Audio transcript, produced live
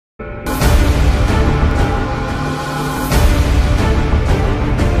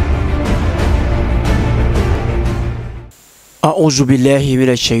أعوذ بالله من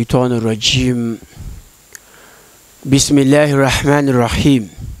الشيطان الرجيم. بسم الله الرحمن الرحيم.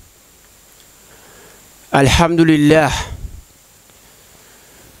 الحمد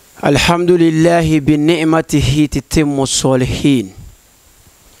لله بنعمته تتم الصالحين،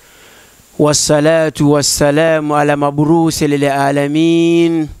 والصلاة والسلام على مبعوث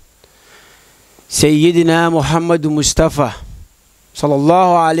للعالمين سيدنا محمد مصطفى صلى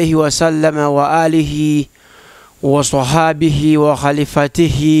الله عليه وسلم وآله وصحابه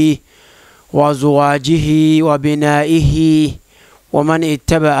وخليفته وزواجه وبنائه ومن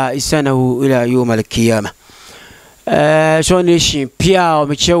اتبع إحسانه إلى يوم القيامة. Sonation Pia or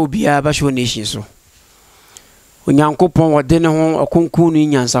Michel Bia Basho Nation so. When Yankopon or dinner or Kunkuni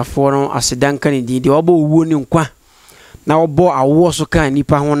Yansa for as a Duncan indeed, the obo wounding qua. Now bo a war so kind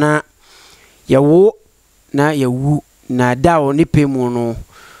Nipahona ya wo na ya wu na da o nipe mono.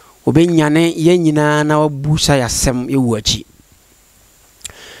 Obenyane yenyina na wabusa yasem ewuachi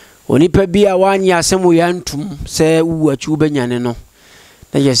onipa bia wanya asem yantum se wuachi obenyane no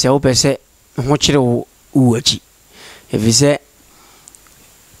na yese opese ho kire wo wuachi efise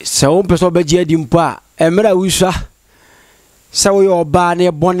se opese obeji adimpo a emra wuswa se wo yo ba na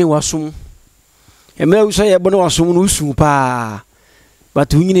ebone wasum emra wuswa ye bone wasum no usu pa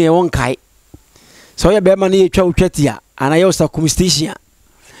but unyine ye wonkai se wo ye be ma na ye twa otwatia ana ye osa communication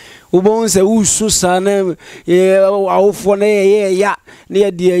ubon se usu sana awofo na ye ya na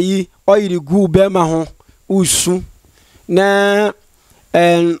ye de yi oyiri gu be ma ho usu na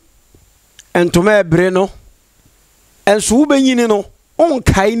entoma ebre no enso ubenyini no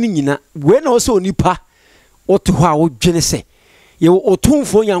onkai ni nyina we na oso onipa oto ho a wodwene se ye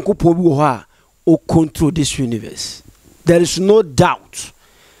otumfo Nyankopon bi wo ho a o control this universe. There is no doubt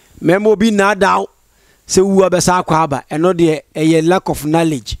memo bi na doubt se wu abesa akwa aba eno de a lack of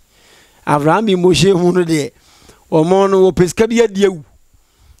knowledge. Avraham bi Moshe hunu de omono wo peska bi adewu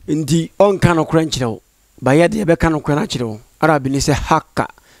ndi onka no kra nkyerɛ wo ba ye de be ka no kra na kyerɛ wo arabi ni se hakka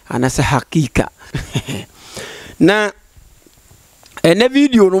ana se hakika na ene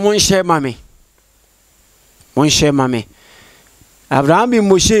video no mon share mame Avraham bi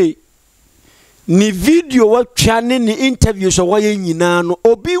Moshe ni video wa twa ne ni interview so wa ye nyina no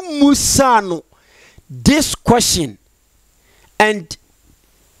obi musa no this question and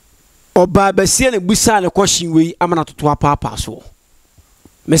Oba besia ne busa ne question we amana toto apapa so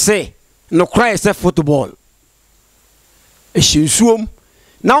me say no cry say football e shinsuom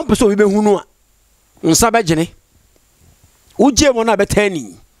na on person we be hunu a nsa be gene uje mo na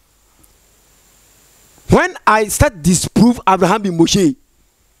betani. When I start disprove Avraham bin Moshe,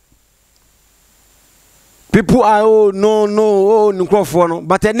 people are oh no nkrofo no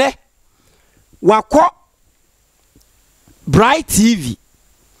but ene wako Bryt TV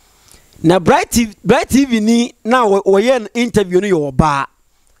na Bryt TV ni na we interview no your ba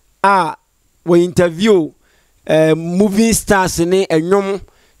we interview movie stars ni enyom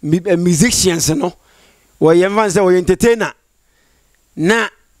musicians no we yen say we entertainer na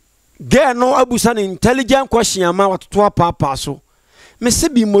girl no abusa no intelligent question ama watoto papa so me se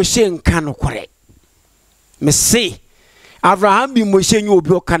bi Moshe nka no kore me se Avraham bi Moshe nyi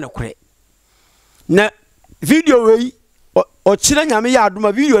obi o ka no kore na video we o chira nyame ya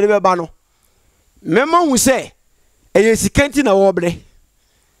aduma video le beba no mema hu se eye sikanti na wobre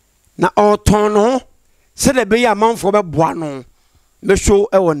na oton no se de be ya manfo be boa no me show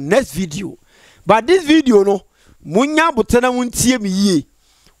e won next video but this video no munya botana wontie me yie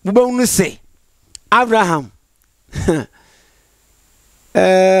bu ba hu se Avraham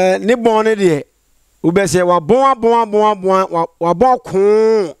ne bon ne de u be se wa bon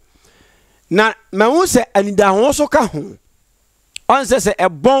ko na me hu se anida ho so ka ho on says a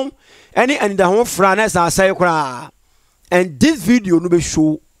bomb any and the home franes are say and this video no be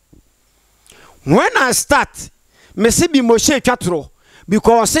show when I start me see bi Moshe twatro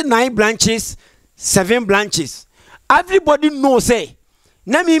because say 9 branches 7 branches everybody knows say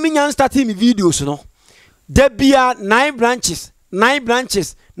na me nyan starting me videos no there be 9 branches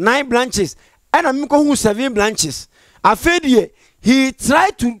and I'm go 7 branches afedie he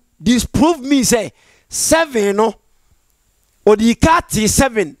tried to disprove me say 7 no Odi kati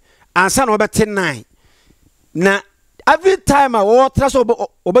 7 and son over 9. Na every time I walk trust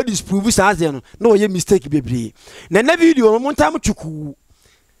over disprove say no ye mistake bebre. Na video no montam chuku.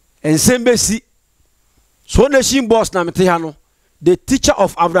 Ensembesi. So nation boss na mete ha no. The teacher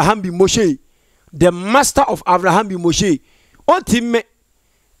of Avraham bin Moshe, the master of Avraham bin Moshe. On timme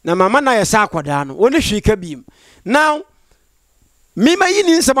na mama na yesa akwada no. Woni hweka biem. Now me ma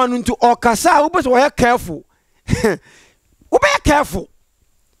yini nsema no ntu okasa wo be so careful. Be careful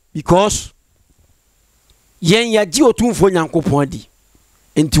because yen ya ji otumfo nyankopon di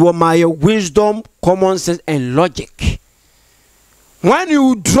enti wo my wisdom, common sense and logic. When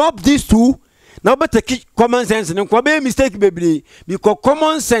you drop these two, now better keep common sense and kwa be mistake baby because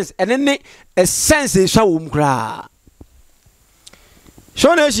common sense and then a sense is so umkra.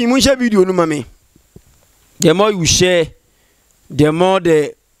 So na shi mun share video no mame. The more you share, the more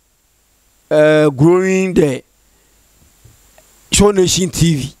the growing the Show Nation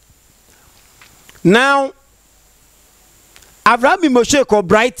TV. Now Avraham Moshe ko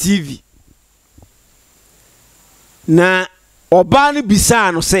Bryt TV. Na Obani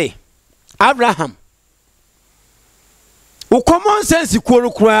bisa no say Avraham o common sense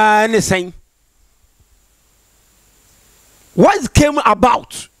kura ne sen what came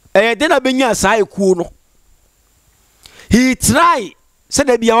about then abenya sai ku no he try said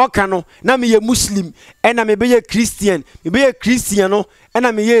that bia waka no na me ye Muslim na me be ye Christian no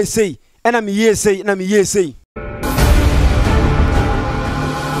na me ye say na me ye say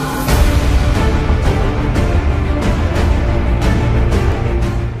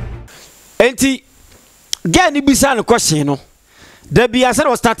enti get ni bisa no question no da bia said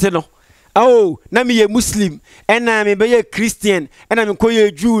was started no oh na me ye Muslim na me be ye Christian na me ko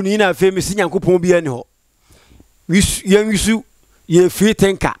ye Jew ni na fe me si Nyankopon bia ni ho wisu ye free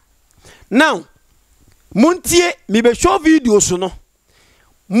thinker now muntie me be show videos no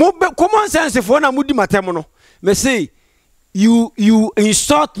mo be common sense for na mudi matem no me say you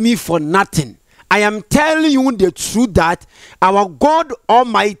insult me for nothing. I am telling you the truth that our God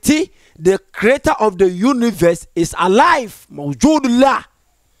Almighty, the creator of the universe, is alive. Mawjudullah.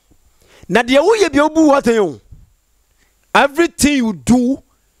 Na dia wo ye bi obu watan. Everything you do,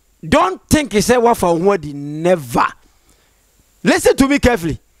 don't think you say what for word never. Listen to me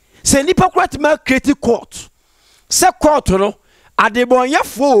carefully. Say nipa kwat ma create court. Say court no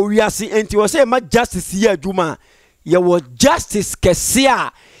adebonyafo wiase enti wo say ma justice ye adwuma. Ye was justice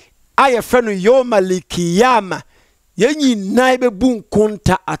kesia aye freno yo malikiyama yenyi naibe bun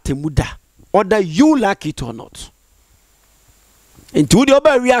konta atemuda whether you like it or not. Enti wudi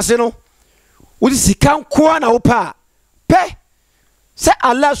oba wiase no wudi sikan kwa na opa pe say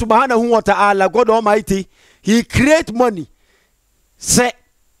Allah subhanahu wa ta'ala, God Almighty, he create money say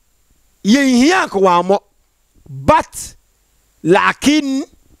ye hiya kwa mo but lakin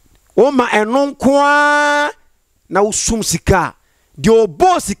oma enon kwa na usum sika de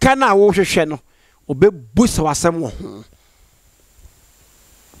obo sika na wo hwehwe no obebu se wasem wo ho.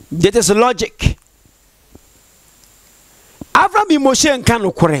 That is logic. Avraham Moshe nka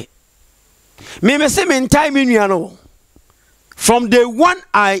no kore me say me time nua no from the one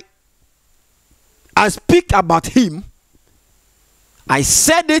I speak about him. I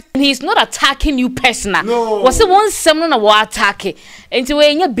said it. He's not attacking you personally. No. Was it one seminar war attacking? And so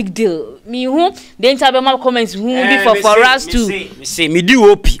we big deal. Me who the entire my comments who be for us to me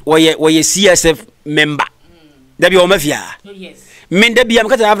do op or ye CSF member. That be o mafia. Yes. Men that be am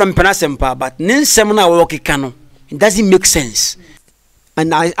because I have them penasempa but nin seminar work cano. It doesn't make sense.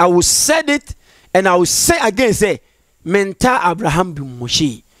 And I will said it and I will say again say mentor Avraham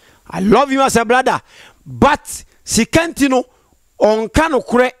Moshe. I love you as a brother but she can't on kano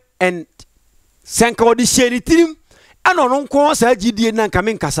kure and senka odi sheri tirim ana no nko sa gidie na nka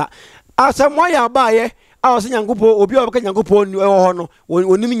menkasa asamo ya baaye a o se Nyankopon obi o beka Nyankopon ho no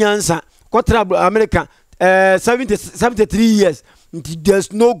onim nyansa kotra America 73 years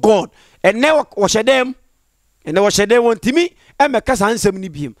there's no God and now washedem and now washedem wontimi e meka sa ansem ni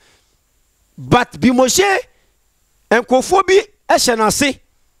biem but bi Moshe enkofo bi e hye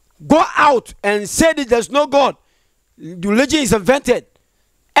go out and say that there's no God. Religion is invented,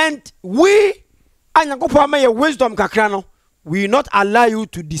 and we, wisdom kakrano, we not allow you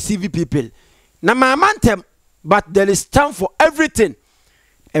to deceive people. Na mamantem, but there is time for everything.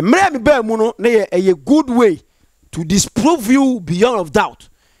 And a good way to disprove you beyond of doubt,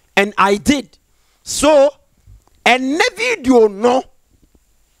 and I did. So, and ne video no,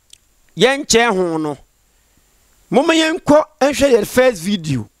 yen che hono. Mama yen ko and share your first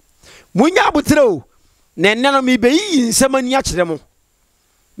video. Munya butro. Nena mi be yi nsema nya kire mo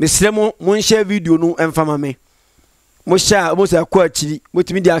mesremo mon share video no emfama me mo share mo sa ko akiri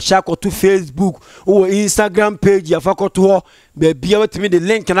motimi dia share ko to Facebook or Instagram page afa ko to be bia motimi de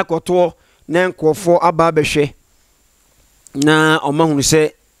link na ko to na nkofo aba behwe na omahunu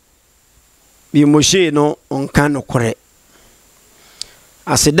se bi Moshe no onka no kore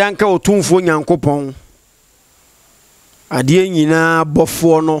asedanka otumfo Nyankopon ade nyina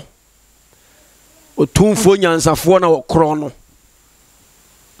bofo no otumfo nyansafo na wokro no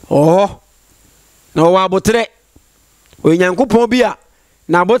na wa botre o Nyankopon bia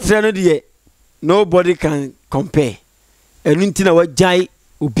na botre no de nobody can compare. Enu nti na wajai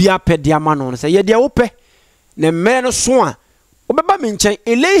obi apede ama no say ye de wopɛ na mmere no so a obeba me nkyɛn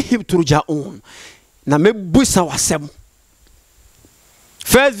elehim turja on na mebusa wasɛm.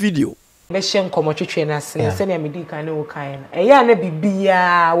 First video be hye nkomo twetwe na se se na me di kan wo kan na eya na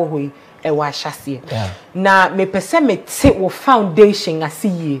bibia wo hoi e wa hyase na me pese me te wo foundation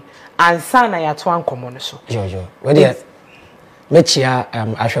asiye ansa na ya to ankomo no so yo we dey me chia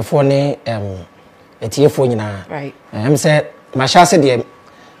ahwefo ne etiefo nyina right say ma hyase de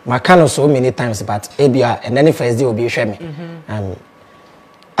ma kan so many times but ebia and then first day obi hwe me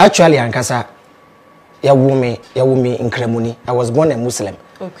actually ankasa ya wumi in Kremuni. I was born a Muslim.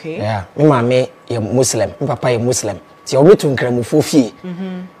 Okay. Yeah, my mama a Muslim, my papa a Muslim. So I went to Kremu for fee.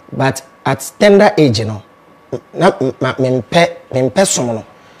 But at tender age, you know, na me person no.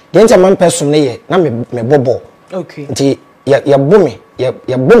 The entire man person ne na me bobo. Okay. Nti ya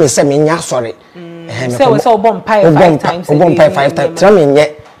bomi say me nya sorry. So bomb pie 5 times. Bomb pie 5 times. Tell me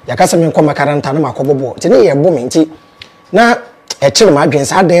nye ya kasa me nkɔ makaranta na makobobo. Nti ne ya bomi nti na e kyere ma adwen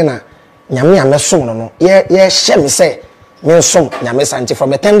sa den na nyame amesom no ye hye me say me som nyame santi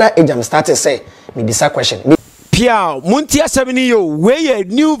from a tender age I'm started say me bisa question pia munti asem ni yo we a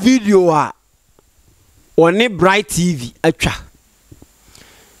new video a oni Bryt TV atwa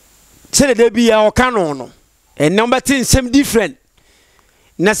say the be ya okano no and number 10 same different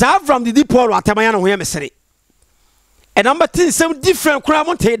na sa from the deep hole atamanya no ho yemesere and number 10 same different kura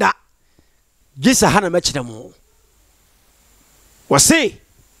mo teda gisa hana machida mo wase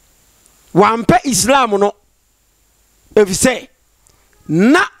wampe Islam no if say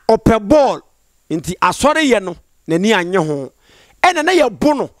na ope ball nti asore ye no nani anye ho ena na ye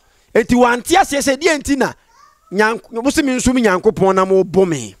bo no enti wanti ase se die nti na nyanko mi nsum nyankopon na mo bo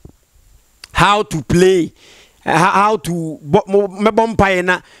me how to play how to me bompa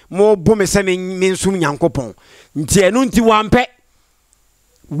na mo bo me se me nsum nyankopon nti enu nti wampe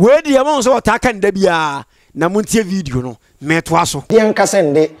we de mo so otaka nda bia na mo ntie video no meto aso yan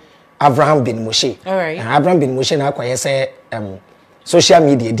kasende Avraham bin Moshe. All right. Avraham bin Moshe na kwaye say social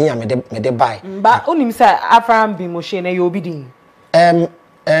media din ya me de buy. Ba onim say Avraham bin Moshe na ye obi din.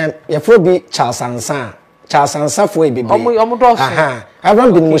 Ye fo bi Charles Sansa fo e bebe. Omo do so. Aha.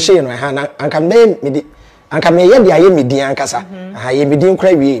 Avraham bin Moshe no ha na anka me ye de aye me din ankasa. Aha ye me din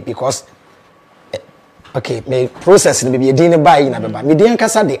kra wie because okay, me process no be din ne buy na beba. Me din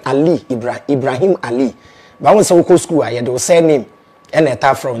ankasa de Ali Ibrahim Ali. Ba won say wo school aye de say name and a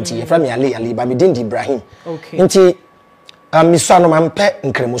ta front ye from Ali ba me din Ibrahim. Okay. Nti me so no man pe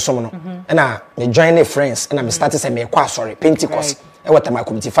nkremusom no na me join the friends na me start say me kwa sorry Pentecost e wata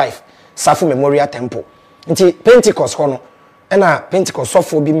community 5 Safo Memorial Temple. Nti Pentecost ho no na Pentecost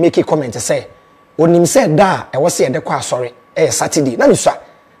sofo bi make a comment say onim say da e wo say e de kwa sorry Saturday na me so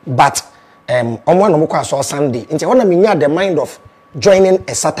but omo no mo kwa so Sunday. Nti ho na me nya the mind of joining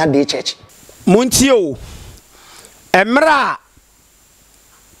a Saturday church. Muntio emra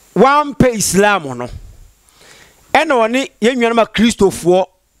wampe Islam no ena woni yenwanu ma Christopher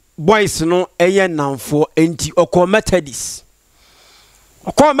boys no eye namfo enti okọ Methodist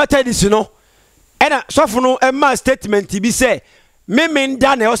no ena sofo no ema statement bi say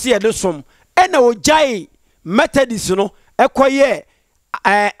memenda na ose yede som ena ojai Methodist no ekoye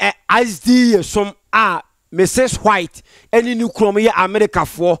ISD som a Mrs White eni ni krom ye America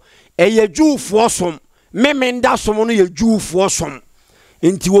fo eye Jewfo som memenda som no ye Jewfo som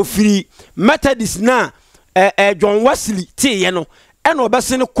enti wo free Methodist na John Wesley tie no ena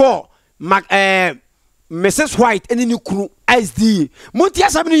obese ne call Mrs White eni ni kru ISD monti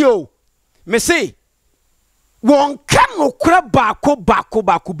asabni yo me say won kan no kra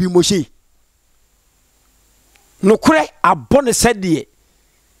baako bi Moshe no kre abone sedie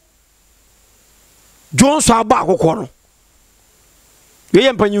John so aba akokọ no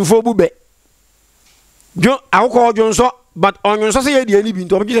ye mpanyimfo bu be John akokọ John so but onyon so say ye die ni bi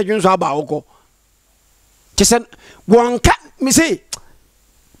nto mo gise John so aba akokọ kesen won kan me say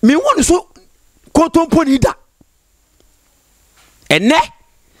me won so kotompo ni da ene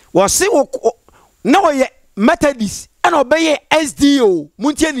wo se wo na wo ye Methodist and obey SDO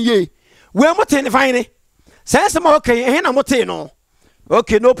muntie ni ye we mote ni fine sense ma okay he na mote no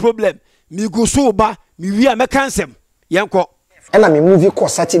okay no problem mi go so ba mi wi a mekansem yenko ena me movie ko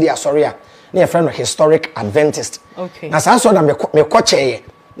Saturday asoria na your friend no historic Adventist okay na sa so na me ko cheye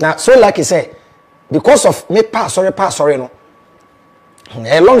na so like he say because of me pass sorry no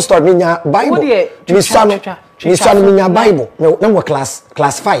a long story me nya Bible me swano me nya Bible me no class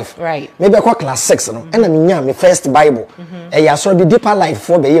 5 right maybe I class 6 no and me nya me first Bible e ya so be deeper life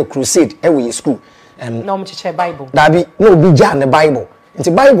for be crusade e we school no me cheche Bible that be no be ja ne Bible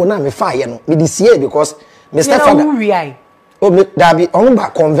nti Bible na me fa ye no me di sie because Mr. Father o me dabi on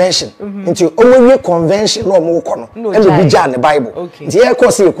ba convention nti o mo wie convention no mo ko no e be bia ne Bible nti e ko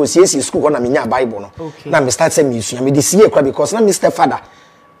se ko sie school na me nya Bible no na me start say me sua me di sie kwa because na Mr. Father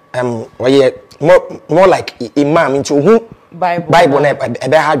we more like imam nti ohu Bible na e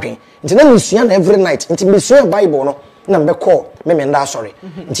be ha dwen nti na me sua na every night nti me sua Bible no na me call me nda sorry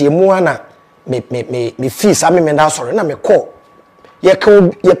nti emu ana me fees am me nda sorry na me call ye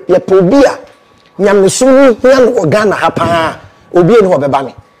pobia nyamesunu hia no Ghana ha pa obi eni ho beba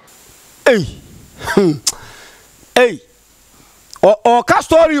me o ka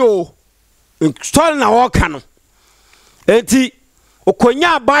story na o ka no enti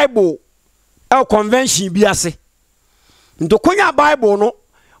okonya Bible e convention bi ase ndo konya Bible no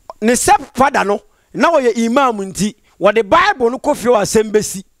ne stepfather no na wo ye imam nti wo the Bible no kofi o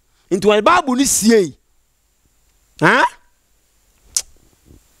asembesi nti wo Bible ni sie ha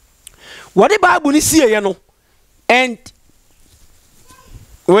what the Bible is here, no, and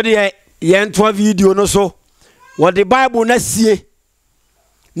what the yen video no so what the Bible na see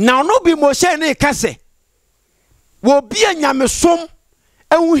now no be Moshe ne kase wo be nyamesom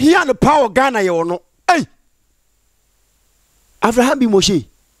and we hear the power Ghana ye no hey Avraham be Moshe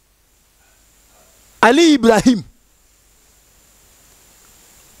Ali Ibrahim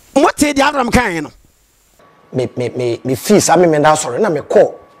what the Avraham kan no me fees am me da sorry na me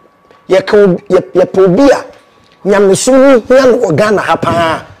call ye pobia nyamesunu hia no Ghana ha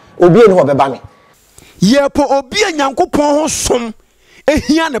pa obi eni ho beba me ye po obi Nyankopon ho som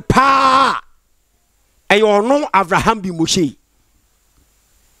ehia ne pa ayo no Avraham bi Moshe.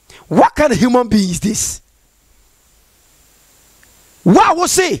 What kind of human being is this? What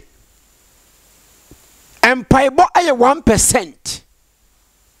was say empire bo aye 1%.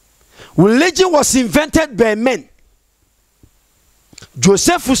 Religion was invented by men.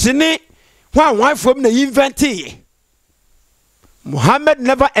 Joseph Usini, one from the inventee. Muhammad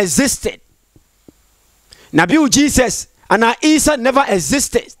never existed. Nabi Jesus and Isa never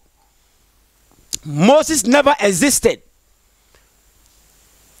existed. Moses never existed.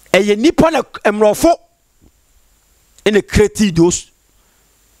 And ye nippon emrofo in the created those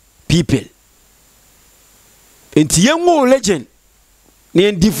people. Inti yengo legend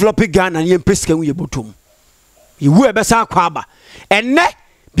ni develop Ghana ni peska wu yebotum. Iwu ebesa kwaba. Enne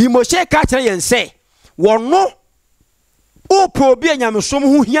bi Moshe ka kire yen se wono opo bi anyamesom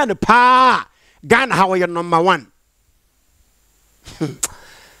hu hia ne pa Ghana ha wo number 1.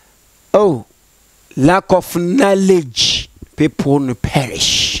 Oh, lack of knowledge, people no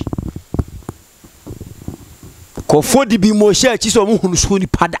perish. Kofo di bi Moshe achi so mu hunu so ni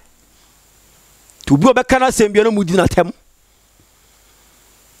pada. To bi obeka na sembia no mudi na tem.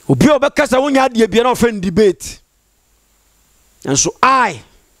 Obi obeka sa wonya ade bia na offend debate. And so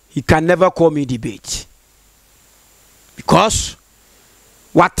he can never call me debate. Because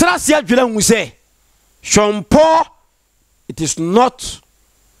what Trasia Julan will say, Shompo, it is not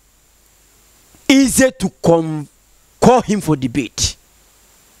easy to call him for debate.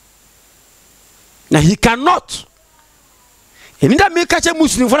 Now he cannot. Even that make a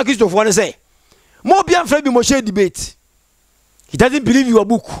Muslim for a Christopher want to say, more be afraid of Moshe debate. He doesn't believe your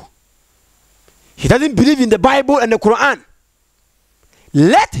book. He doesn't believe in the Bible and the Quran.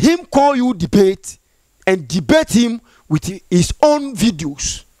 Let him call you debate and debate him with his own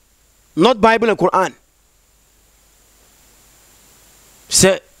videos, not Bible and Quran.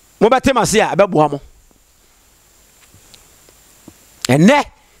 Say, Mobatema say about Buamo. And ne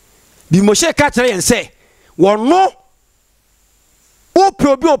be Moshe Catcher and say, well, no, o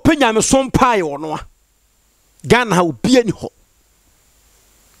probi opinion me some pie or no. Ghana will be any ho.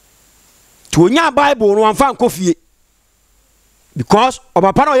 To nya Bible no fan coffee. Because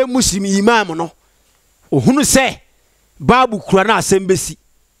Obapa no ye Muslim imam no ohunu say Bible kura na asembesi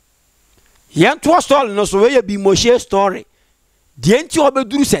yen to story no so we be Moshe story de enti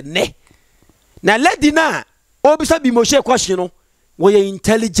obeduru se ne na lady na obisa bi Moshe question no we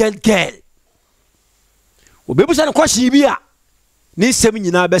intelligent girl obebusa no question bi a ni sem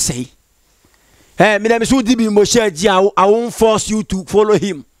nyina be sei me na me so di bi Moshe agi I won't force you to follow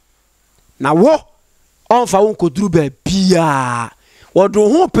him na wo on fa won koduru ba bia wodo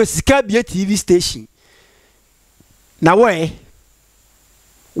ho pesika bia TV station na we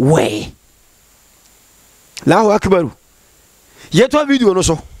Allahu akbar yeto video no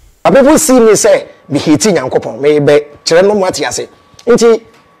so people see me say be hiti Nyankopon me be kire no mati ase nti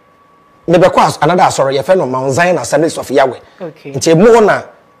me be kwa another sorry ye fe no Mount Zion Assemblies of Yahweh nti mo na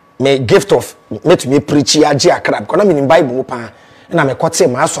me gift of me to me preach agi akra because na me in Bible mo pa na me kote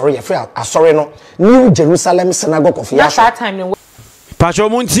ma sorry ye fe asori no New Jerusalem Synagogue of Yahweh. That time Pacho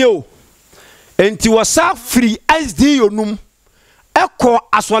Montio enti wasa free SD yonum eko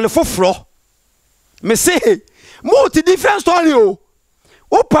aswale foforo me say multi different story o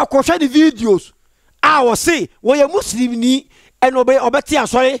opa ko hwe the videos wo say wo ye muslim ni eno obeti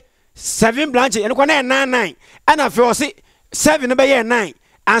aswale 7 branches eno ko na 99 ana fe wo say 7 be ye 9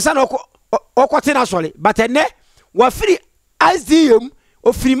 ansa na okote na aswale but ene wa free SDM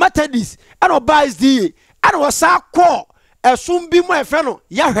o free Methodist eno ba SDA ana wasa ko esumbi mo efe no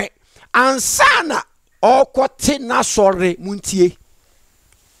yahwe ansana okote na sore muntie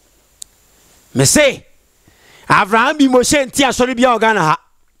me say Avraham bi Moshe nti asore bia Ghana ha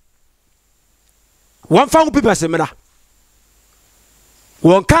won fa wo people semra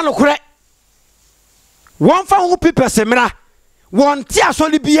won kan kure won fa wo people semra won ti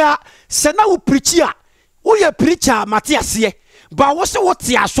asore bia se na wo preacher wo ye preacher Matiase ba wo se wo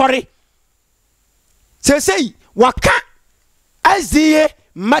ti asore sei waka SDA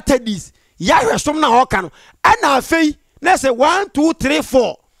Methodist yahwe som na hoka no ana afei na se 1 2 3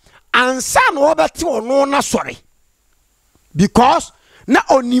 4 ansa no obeti ono na sore because na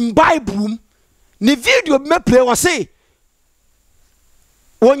onim Bible ni video me play was say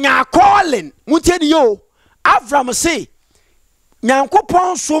wonya calling mutieni yo Avraham say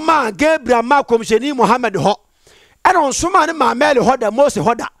nyankopon so ma Gabriel ma komsheni Muhammad ho and on so ma ne ma mele ho da Moses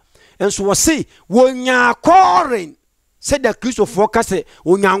ho da enso was say wonya calling said the Christopher kase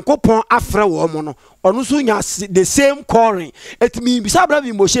onyankopon afra wo mo no onu so nya the same calling it mean bisa bra bi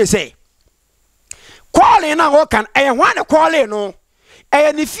Moshe say calling na wo kan e hwan ne calling no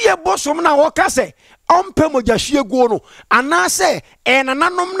e ni fie bosom na wo kase ompe mogahwie go no ana se e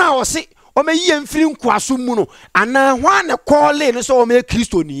nananom na wo se o me yie mfiri nkwaso mu no ana hwan ne calling no so o me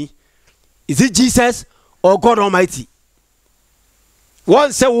Kristo ni is it Jesus or God Almighty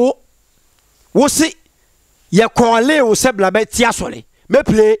one say wo se ye calling wo se bla be tia sole me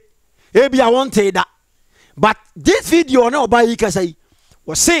play e bia wanted that but this video na oba yi kasa yi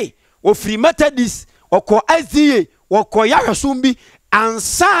wo say o free Methodist oko SDA oko yahwesumbi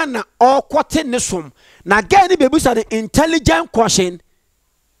ansana okote ne som na gani bebusa the intelligent question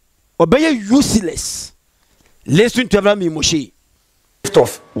obey useless listen to Avraham Moshe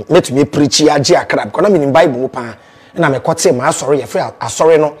of let me preach ya ji akra because na me Bible pa na me kote ma asore ye free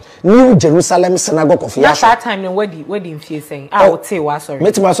asore no New Jerusalem Synagogue of Yahweh that time no where the fear saying I would say wa sorry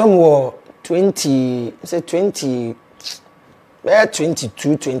met ma some wo 20 say 20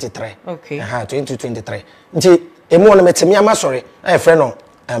 22 23 okay 22 23 nti emu no metemi ama sorry e frɛ no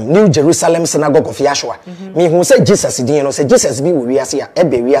New Jerusalem Synagogue of Yahweh me hu say Jesus din no say Jesus bi wo wiase ya e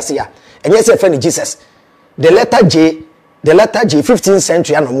be wiase ya enye say frɛ no Jesus the letter J 15th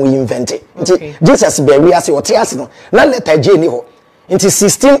century and we invented nti Jesus be wiase o te ase no na letter J ni ho nti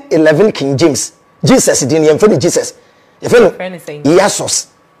 1611 King James Jesus din ye frɛ no Jesus ye frɛ no Jesus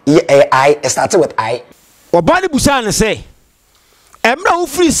I started with I obani busa ne say emra wo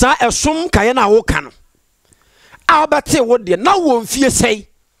free sa esom kaye na wo ka no a obete wo de na wo mfie sei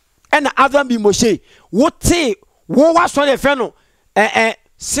ena Avraham Moshe wo te wo wa so le fe no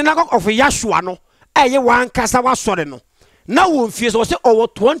Synagogue of Yahweh no eye wan kasa wa sore no na wo mfie so say over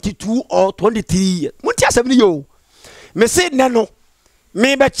 22 or 23 years munti asem ni yo me say ne no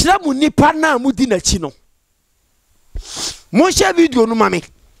me be kira mu nipa na mu di na chi no mo share video no mame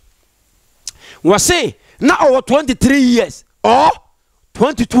wo say na over 23 years or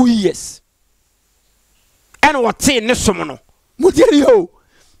 22 years and what say ne som no mutieri yo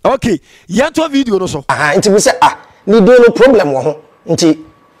okay yanto video no so nti we say ni do no problem wo ho nti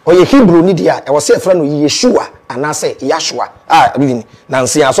oye Hebrew ni dia e wo say fra no Yeshua ana say Yahshua even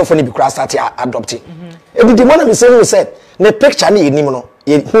nansi asofo ni bi kura start adopt e bi the one me say who said ne picture ni enim no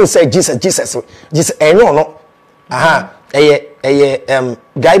who said Jesus enyo no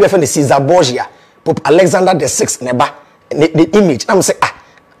guy be fa ne Caesar Borgia Pope Alexander the 6th neba the image am say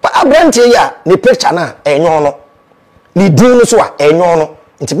but abrantie ya ne picture na enyo no ni din no so enyo no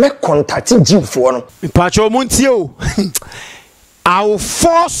nti me contact Jew for no pacho muntie o I will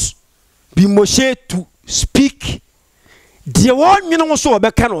force Moshe to speak the one you know so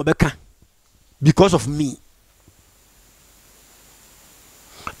obeka no obeka because of me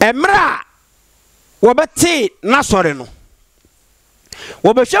emra wobete na sore no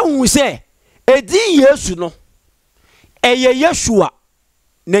wobehwe hu se edi Yesu no eye Yeshua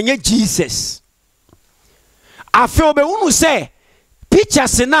na nye Jesus afi obehunu se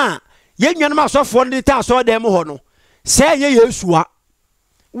pictures na yenwanu asofo ndi ta so dem ho no se ye Yeshua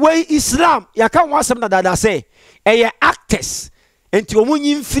we Islam yaka wasem na dada se eye actors enti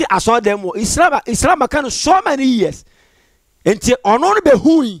omunyi mfiri aso dem Islam aka no so many years enti ono no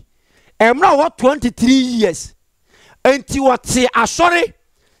behui emra what 23 years enti wote asori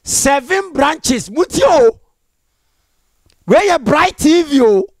 7 branches mutio where your Bryt TV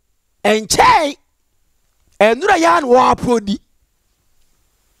o enchai enura yan wa prodi.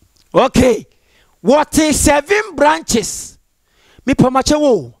 Okay, what is 7 branches? Me pamache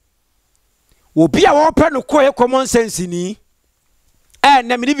wo. Obi a wo pe no koye common sense ni.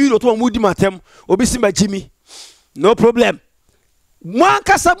 Na me video to mudi matem, obi si majimi. No problem. Mwan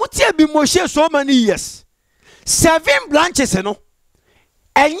kasa mutie bi mo she so many years. 7 branches no.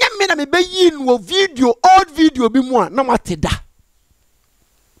 Enye me na me be yin wo video, old video bi mo na mateda.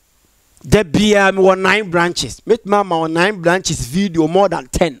 There be 9 branches. Meet mama on 9 branches video more than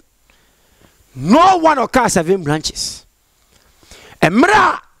 10. No one occur 7 branches.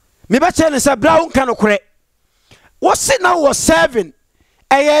 Emra me ba chele say bra unka no kore. What say now was 7.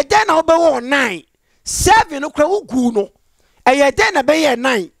 Eye den na obewo 9. 7 no kore ugu no. Eye den na be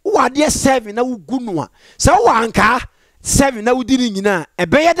 9. Wo ade 7 na ugu no a. Say wo anka 7 na udiri nyina.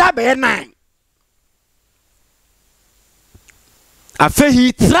 Ebe da be 9. Afe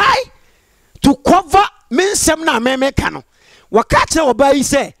he try to cover mensem na meme kano. Wakati oba yi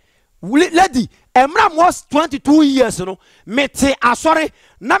say lady Emram was 22 years no mete asori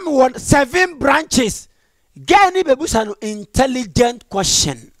na me won 7 branches. Gani bebusa no intelligent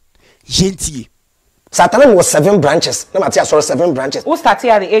question. Gentil. Satan was 7 branches. No matter asori 7 branches. Who started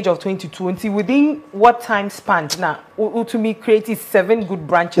at the age of 22 until within what time span now to me create 7 good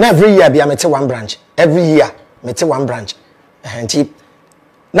branches? Now every year be I mete 1 branch. Every year mete 1 branch. And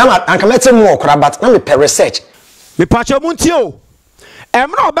now I can mete more but now me per research. Me pacho muntio.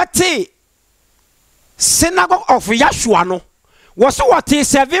 Emra obeti synagogue of Yeshua no was what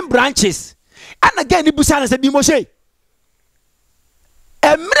 7 branches. And again the busan say bimoshe.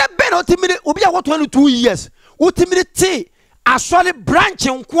 Emre ben otimire obi a 22 years. Otimire te asole branch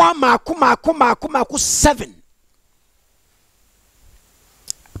nko maako 7.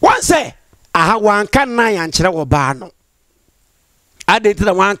 One say aha wan kan 9 ankyere wo ba no. Ade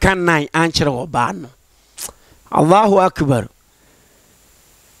te wan kan 9 ankyere wo ba no. Allahu akbar.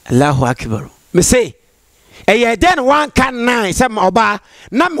 Allahu akbar. Me say then 1 can 9 some oba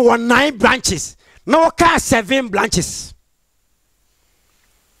number 1 9 branches no ka 7 branches.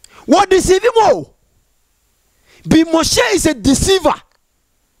 What deceive him? Be Moshe is a deceiver.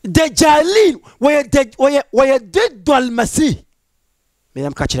 The Jalil where dead Dalmasi.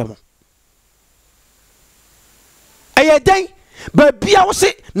 Madam catch them. Then but be I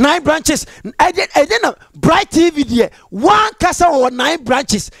say 9 branches. I didn't Bryt TV there 1 castle or 9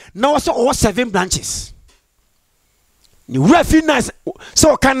 branches now also all 7 branches. You recognize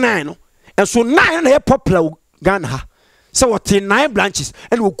so can 9 and so 9 na popular Ghana so what 9 branches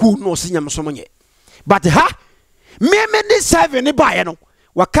and we could no senior someone yet but me this 7 ni buy no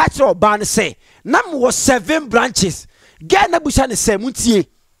wa catch or ban say nam was 7 branches Ghana bushan say mutie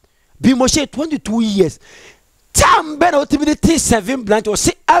be Moshe 22 years Tam ben otimidity 7 branch or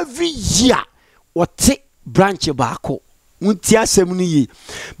say every year what take branch baako munti asem ni yi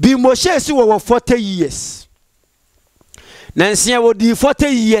bi Moshe si wo 40 years nansia wo di 40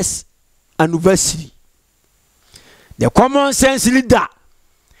 years anniversary. The common sense leader,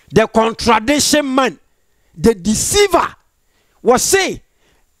 the contradiction man, the deceiver was say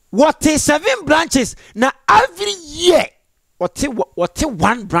what 7 branches now every year what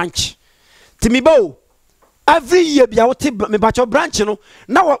 1 branch timibo. Every year be out me bacho branch no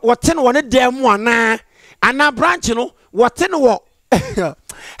na what 10 one dem ana branch no what 10 wo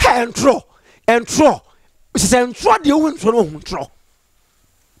entro se entro de wo ntro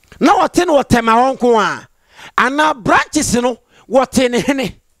na what 10 what tema wonko a ana branches no what 10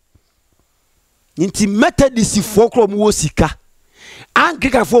 hene nti methodist fo kro mu wo sika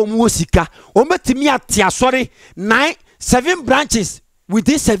Anglican fo mu wo sika o metimi ate asori 7 branches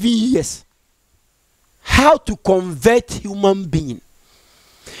within 7 years. How to convert human being?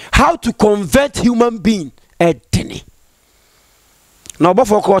 How to convert human being? Edeni. Now, but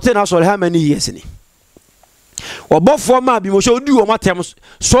for quarter now, so how many years ni? Or but for ma be mo show do o matem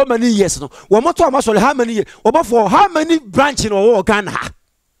so many years no. Or moto ma so how many years? Or but for how many branch in o Ghana?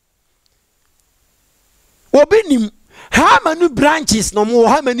 Obi nim how many branches no more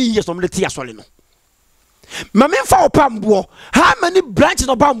how many years no the tia sole no. Mame fa opambo how many branches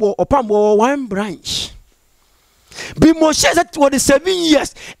opambo 1 branch. Be Moshe that was the 7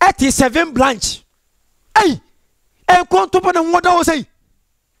 years 87 branch. Hey, and come to put what I say.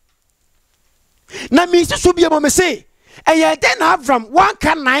 Na me so be a say. And then Avraham 1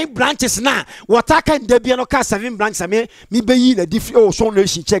 can 9 branches now. What I can there be no 7 branches. I mean, me be in a different so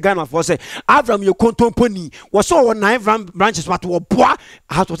nation check Ghana for say Avraham you company was so 9 branches but what boy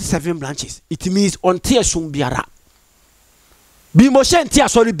out of 7 branches. It means on tear soon biara. bi mo hye ntia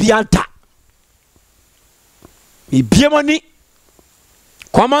sori bianta bi biemoni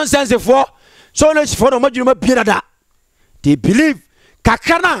common sense for so no for no madwuma biada they believe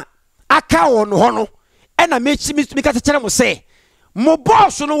kakana aka won ho no e na me ka kere mo say mo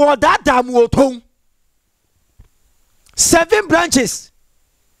boss no wo dada mo oton 7 branches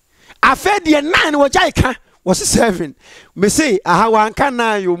afa de 9 wo jaika was 7 me say aha wan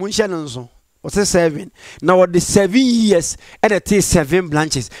kana yo mu nhye nso was 7 now what the 7 years and it is 7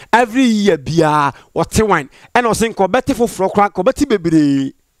 branches every year bia what one and I think obeti for crack obeti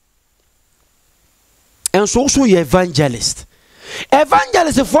bebre and so you evangelist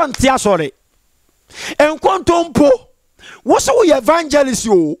for ntia sorry en kontompo wo so you evangelist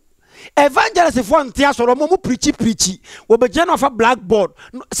yo evangelist for ntia sorry mo preachy wo be general of blackboard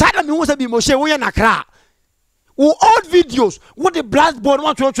sada me wo say bi mo she wo ye nakra wo old videos what the blackboard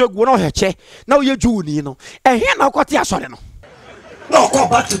want to go no heche now you juni no e here na kwati asore no go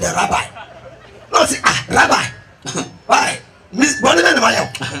back to the rabbi no say rabbi why miss body man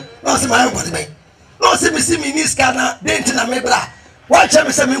my no say my body man no say me see me ni scanner dent na me bra watch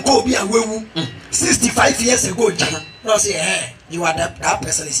me say me ko bi awewu 65 years ago no say you are that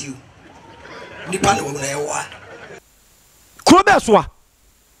person is you nipa no na ewa krobe soa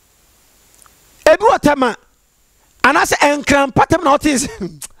ebi otama anase enkran patem na otis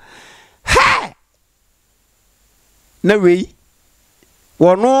hey na we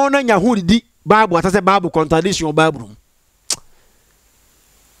wono na nya huridi bible atase bible contradiction bible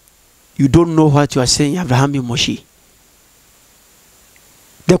you don't know what you are saying Avraham Moshi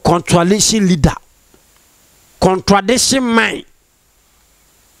the contradiction leader contradiction man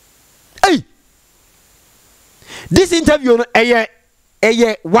hey this interview no eye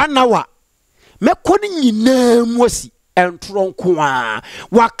 1 hour me koni nyina muasi entronko a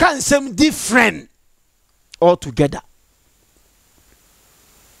waka nsem different altogether.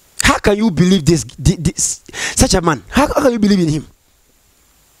 How can you believe this such a man? How can you believe in him?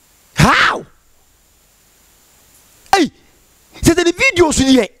 How? Hey, c'est the videos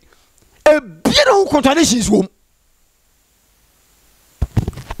here a beautiful contradictions room.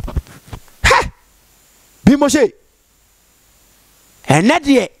 Ha! Bimoshe. And that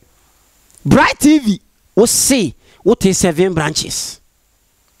year Bryt TV will say what is 7 branches.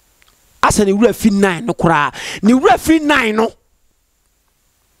 As a new free 9 no kura, new free 9 no.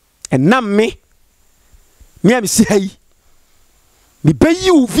 And now me am say me pay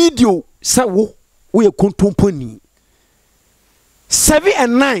you video sa wo we kontomponi 7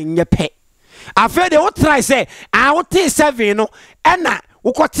 and 9 ye pe. After they what try say I will take 7 no and na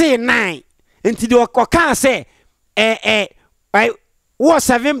wo kote 9 until they wo kan say what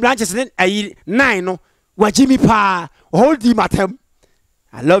 7 branches then 9 no wa Jimmy pa hold him at him.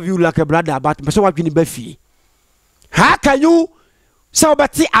 I love you like a brother but me so what you be. How can you so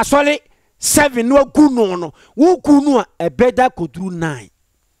bati asole 7 no gunu no wo gunu a better could do 9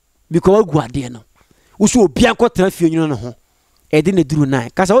 because guade no wo so obia kwatra fie nyino no ho e de na duru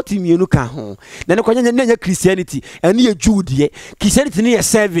 9 kasa what mienu ka ho na ne kwanya nya Christianity ene ye Jude Christianity ne ye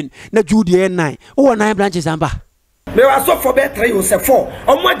 7 na Jude ye 9 wo 9 branches amba me was so for better you say 4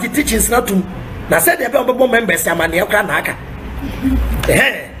 omo di teachings na tum na said dey be members amane kra na aka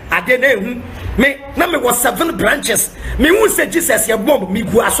ade na ehu me na me was 7 branches me who say Jesus ye bomb me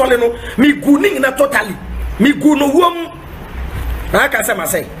gu asole no me gu ning na totally me gu no wom na aka say ma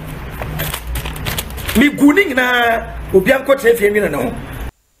say me gu ning na obi anko trefie mi na no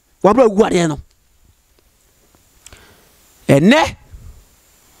wa bra gu ade no ene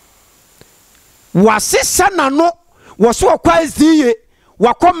wasesa na no woso kwa ziye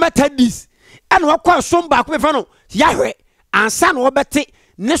wakọ Methodist and wakọ somba ko be fa no Yahweh ansa no obete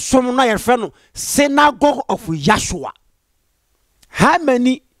ne som no yerfe no Synagogue of Yahshua. How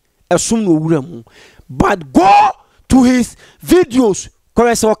many asum no wura mu but go to his videos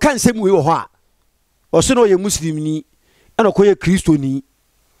correct o kan sem we ho a o se no ye muslim ni and o ko ye Christo ni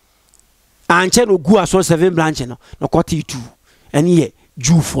anche no gu aso 7 branch no no 42 and ye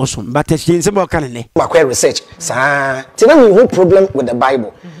Jew for some but she say mo kan ne makwa research sa ti na me problem with the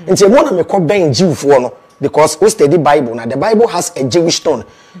Bible nti e mo na me ko ben Jew for no because we study Bible now the Bible has a Jewish tone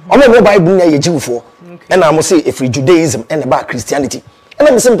the Bible na ye Jew for and I must say if Judaism and about Christianity and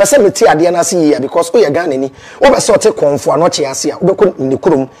I'm saying person me tie ade na see because we Ghana ni we be sort konfo anoche ase a we ko ni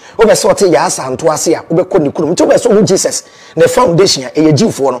kurum we be sort ya asanto ase a we ko ni kurum nti we so who Jesus the foundation e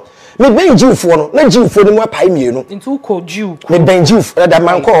Jew for no me ben Jew for no na Jew for ni mo pai mienu into ko Jew me ben Jew that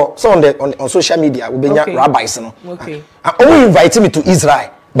man call so on social media we be rabbis no okay invite me to Israel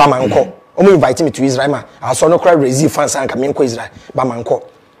ba man call invite me to Israel ma I saw no crowd receive fans and come in Israel ba man call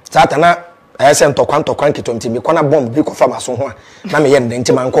satana I sent to Quanti to me, corner bomb, big of farmers on one. Name the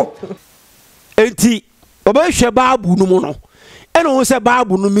Intimanco. Enti, Obesha Babu no mono. And also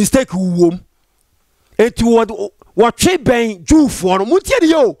Babu no mistake womb. Enti what trip bang Jew for no,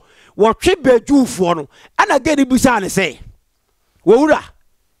 Mutiadio, what trip be Jew for no, and I get it Busan say. Wura.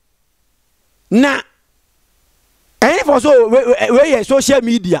 Na, and for so where social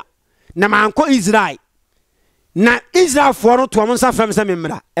media, na manko Israel. Na Israel for no to amonsa from some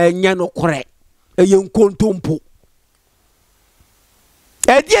memra, and ya no correct. A young contumpo.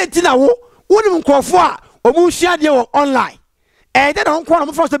 A dear Tina wo, wouldn't call for or Mushadia online. And then on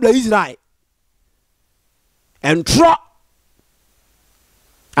quantum first of Israel. And tro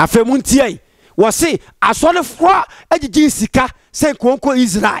a femuntie was say, I saw the froid at the Jessica, Saint Conco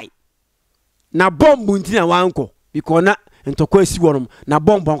Israel. Na bomb buntina wanko, because na and to quest one, na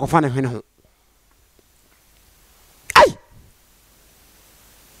bomb bonk of an. Aye.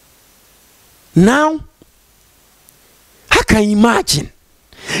 Now, how can you imagine?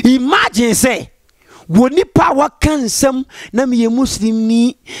 Imagine say, would ni power can some na me Muslim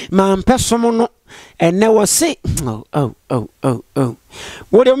ni man personal and never say oh.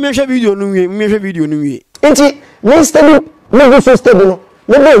 What do you measure video no we? Inti me study me so study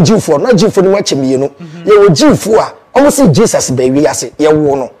no Jew for not Jew for watch me you were Jew for almost Jesus baby as ye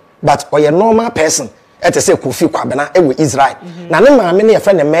wo but or a normal person et say Kofi Kwabena e Israel na ne maame ne ye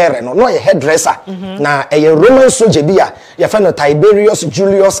fe ne mere no ye hairdresser na a Roman soldier bia ye fe no Tiberius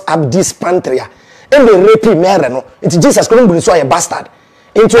Julius Abdis Pantria and the rape mere no it Jesus couldn't be so a bastard.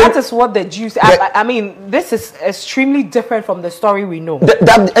 That is what the Jews. I mean, this is extremely different from the story we know.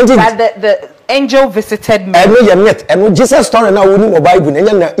 The angel visited Mary. And Jesus story now we know Bible.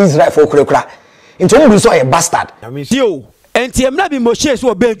 And Israel for kura. Into we saw a bastard. Yo, and Tiamna be Moshe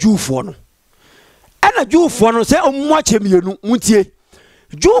so be Jew for no. And a Jew for no say watch him you no muntie.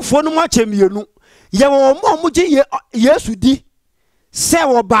 Jew for no watch him you no. Ye wo mo muji Yesu di. Say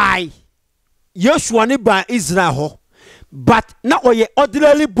wo by. Yeshua ni by Israel ho. But now we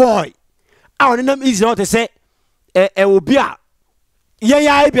ordinary boy. Our name is not to say will be a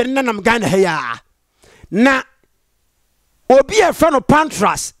yeah, be nanam Ghana here. Na obi a friend of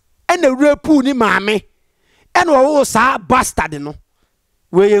Pantras and the repu ni mame and we sa bastard no.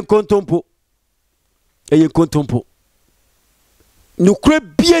 We yen kontompo. No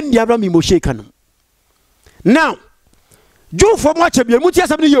crab bien the Avraham Moshe kanum. Now, Jew for much of your mutia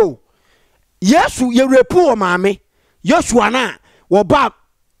somebody yo. Yes, you repu mame. Joshua na woba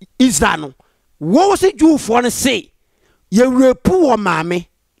Israel. What was it you for to say? You repu mame.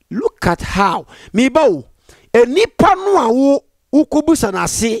 Look at how me bow. A nipa no ukubusa na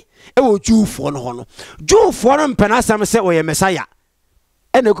se e wo Jew for no no. Jew for no penasam se o ye Messiah.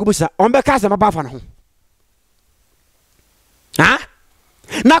 E na kubusa on be kasa papa fa no. Ha?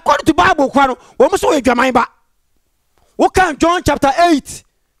 Na according to Bible kwa no, wo mo so ye dwaman ba. Wo kan John chapter 8.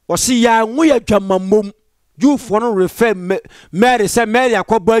 Wo si ya nwu ye dwamamom. You for no refer Mary say Mary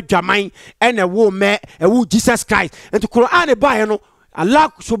akobo dwaman and a wo me a wo Jesus Christ. And to Quran ba no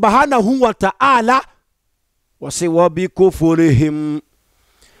Allah subhanahu wa ta'ala was say wa bi kufurihim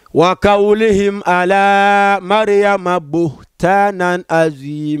wa qawlihim ala Maryam buhtanan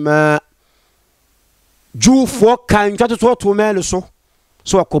azima. Jew for kan twa to mele so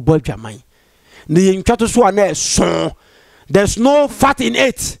akobo dwaman. Ni twa so na so there's no fat in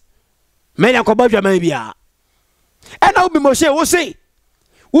it. Mary akobo dwaman bia. And now be Moshe will say,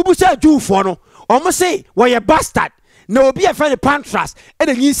 we will say Jew for no, almost say, why a bastard, no be a friend of Pantras, and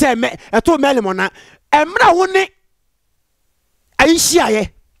then you say, I told Melimona, and now one day I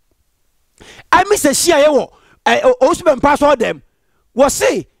share. I miss a share, I also been pass all them. Was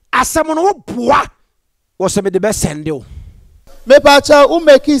say, as someone who poor was some of the best send you. Me pacha who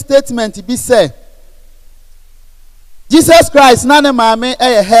make his statement be said. Jesus Christ, none mame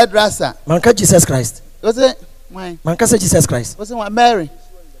a hairdresser. Manka Jesus Christ. Was it? Manka say Jesus Christ. Was it what Mary?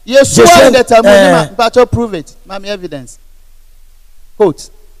 Yes, you are the time. Pacha prove it. Mami evidence. Quote.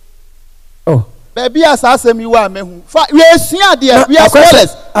 Oh. Baby, as I say, you are me who. We are seeing there. We are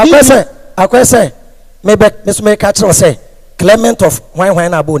scholars. I question. Maybe Miss May catch or say. Clement of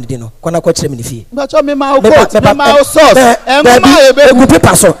wine abode dino. Kona kwa chile minifi. But you me my quote, me my source.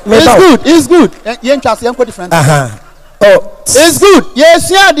 It's good. It's good. Yen chance yen ko different. Oh, it's good.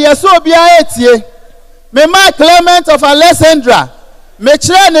 Yes, yeah. The so be a me my Clement of Alexandria. Me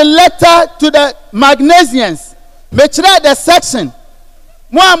try the letter to the Magnesians. Me try the section.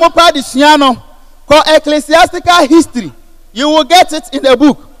 Moi mo pa di siano called ecclesiastical history. You will get it in the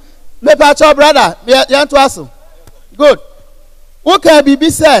book. Me pa cho brother. Yen to aso. Good. Who can be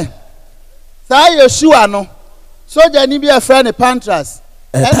say? Say Yeshua no. So je ni be a friend of Pantras.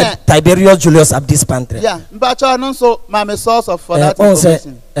 Tiberius Julius Abdis Pantry. Yeah, but I know so my source of for that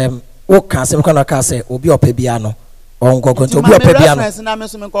information. O can say we can say obi opebiano. On go to be opebiano.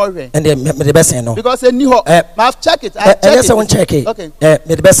 And the best no. Because any ho, I've checked it. I check it. Okay.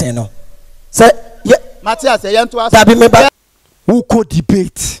 Me the best no. Say yeah. Matthias, you want to ask? That be me who could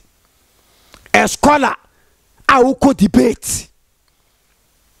debate? A scholar, who could debate?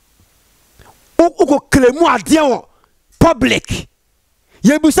 Who could claim more deal public?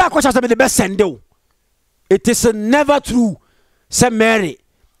 You be say question say the best send. It is never true. Say Mary.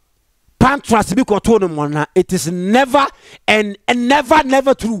 Pantras be control no. It is never and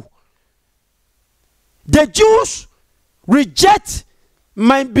never true. The Jews reject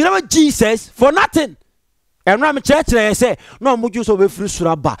my beloved Jesus for nothing. And I'm church say no mo Jews over free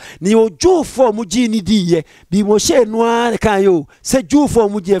suraba. Ni o Jew for mo ji ni di ye. Bi mo she no kan yo. Say Jew for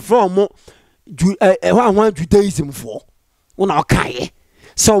mo je from mo one Judaism for. Una kan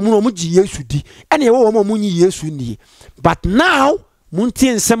so mo ji Yesu di. Ene wo mo nyi Yesu ni. But now munti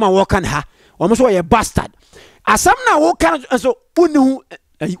nsema wo kan ha. Wo mo so ye bastard. Asam na wo kan so unu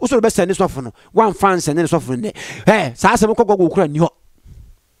wo so be send so for no. One fan send so for ne. Sa asem kokoko kura ni ho.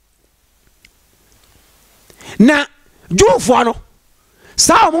 Na Jewfo no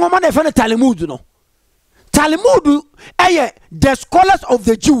sa mo ma na fe na Talmud no. Talmud the scholars of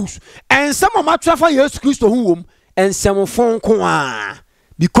the Jews and some of my travel Jesus Christ who and some phone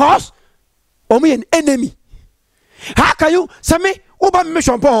because omi an enemy. How can you say me oba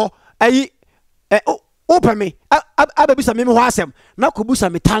mission Paul open me ababi sa me ho asem na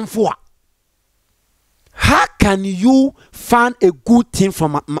kobusa me tamfo a. How can you find a good thing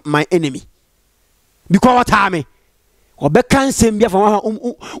from my enemy? Because what time Obekan sembia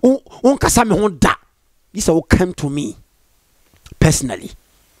from kasa me honda. This will come to me personally.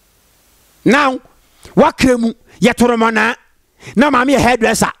 Now, what kremu yetoromana na mami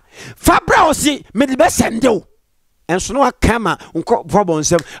hairdresser. Fabra osi me the best sendo. And so no kama unko problem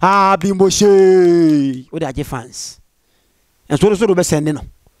sem bimbo she. What are your fans? And so the best sending no.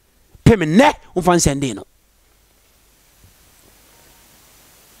 Payment ne unfan sending no.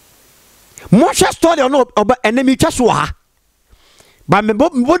 Moshe story on oba enemy twa so ha. But me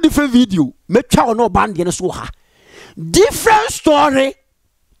bo different video, me twa on oba ndie so ha. Different story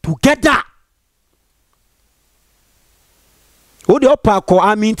together. O de opa ko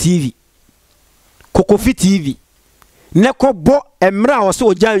Amin TV. KOFITV. Neko bo emra o se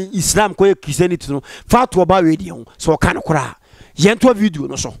oja Islam ko Christianity no. Fa to oba radio so kan kora. Yento video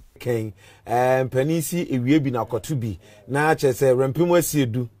no so. Okay. Penisi ewie bi na kotu bi na chese rempimo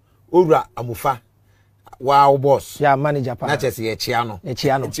asiedu. Ora amufa wow boss yeah manager na chese ye chiano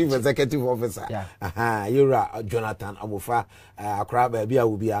chief executive officer Yura Jonathan amufa akra ba bia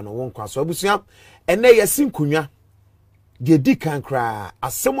wo bia no won kwaso abusua ene yesi nkunwa de di kankra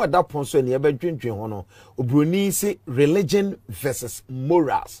asem oda ponso ne yebadwendwen ho no obroni se religion versus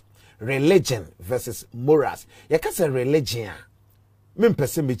morals yakasa religion a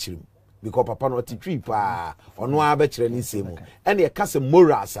mempese mechirim because papa no titwi pa ono aba kire ni semu ene yakasa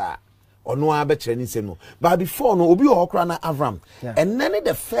morals a ono aba kire ni semu but before no obi ohokra na Avraham and then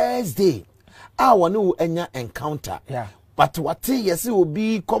the first day one who enya encounter but what yes will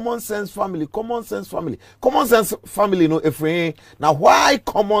be common sense family no efre now why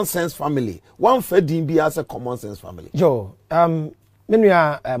common sense family one fedin be as a common sense family yo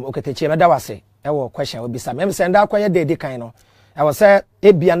menua oketechi me da wase e wo question obi sa me send akwa ye de kan no I was say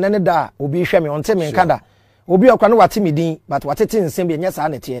ebia nene da obi hwe me onte me nka da obi okwa no wate me din but watete nsem be nya sa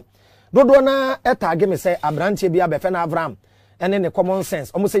na tie dodo na etage me say abrantie bia be fe na Avraham ene ne common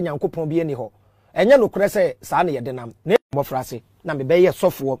sense omo se nyankopon bi eni ho enye no kure say sa na ye denam na mofrase na me be ye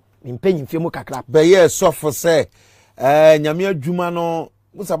sofo me mpanyin fie mu kakra be ye sofo say nyame adwuma no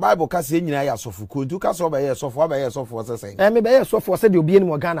musa bible ka se nyina ya sofo ko ntu ka so be ye sofo say me be ye sofo say de obi eni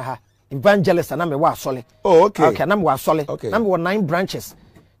mo Ghana ha evangelist na me wa asole okay na me wa asole na me wa 9 branches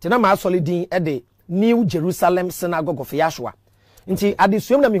ti na ma asole din e de New Jerusalem Synagogue of Yahshua nti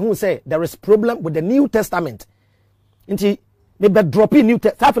adisuam na me hu say there is problem with the New Testament nti me be drop in New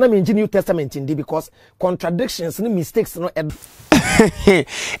Testament na me New Testament indi because contradictions and mistakes no hey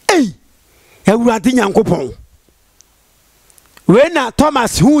ewurade nyankopon when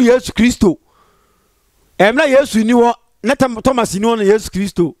Thomas who Jesus Christo emna Yesu ni wo na Thomas ni wo na Jesus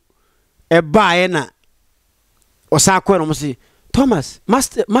Christo e na osakwe no mse Thomas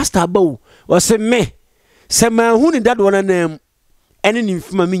master bow o se me se ma hu ni dad wona nam ene ni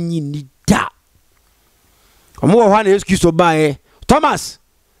mfima me nyi ni da omo wo ha na Jesus Christo Thomas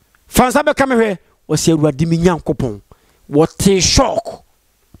fansa be kame hwe o se awurade mi nyankopon what a shock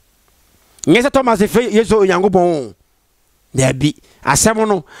nyese Thomas fe Yesu nyankopon there be asɛm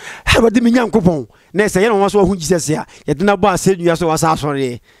no ɛwɔde me nyankopɔn na sɛ yɛn wɔn so ho Jesus ya yɛde na bɔ asɛ nua so wasa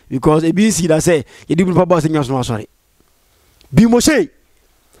asɔre because ebi nsi da sɛ yɛde bi bɔ asɛ nua so asɔre bi mo sei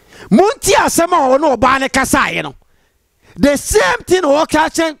monti asɛm a wɔn ɔbaa ne kasa ayɛ no the same thing wɔ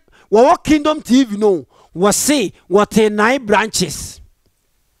kitchen wɔ Kingdom TV no wɔ say what 9 branches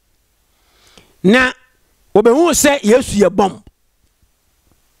na obehu say Yesu ye bomb.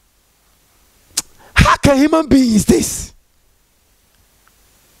 How can human being is this?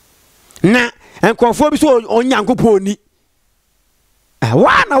 Na enkofo bi so onyankopon ni.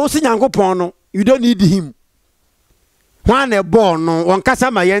 Why na wo se nyankopon no? You don't need him. Why na born no won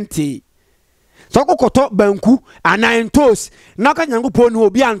kasa ma yente. So kokoto banku anan toast na ka nyankopon no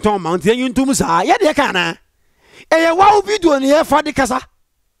obi anton ma ntia yuntum sa ye de ka na. Eye wa video ni e fa de kasa.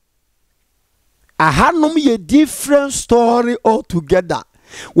 Ahanum ye different story altogether.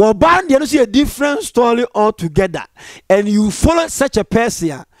 Well, band you see a different story altogether, and you follow such a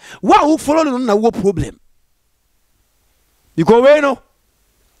person. What who follow no what problem? Because we know,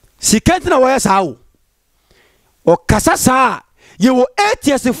 she can't know where how or Kasasa. You will 8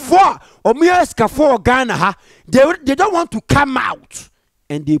 years before or years before Ghana. They don't want to come out,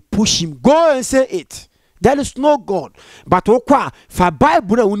 and they push him. Go and say it. There is no God, but okwa for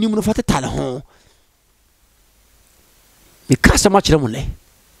Bible we need to fate talent. Me kasa much remole.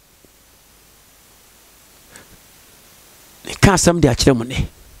 Me kasa mde achire mone.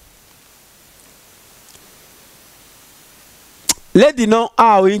 Lady no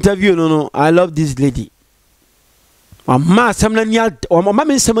we interview no I love this lady. Mama samna nia mama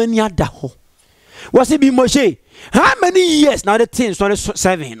me samna nia da ho. Was it be Moshe? How many years now the things not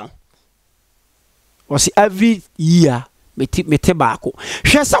 7 no? Was every year me tebako.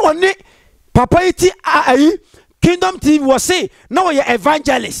 Hwe sa woni papa iti ayi Kingdom TV was say now you're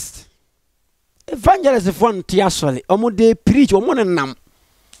evangelist. Evangelist fon tiasole. Omo de preach omo nam.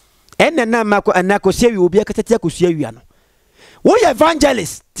 Enne na mako anako sia wi obi akatati akosia wi no. Wo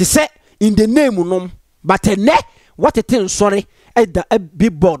evangelist to say in the name nom but ne what a thing sorry at the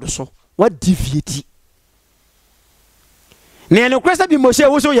big board so what deviate. Ne no kwesa bi Moshe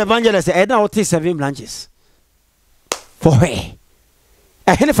wo so evangelist e na what 7 branches. For her.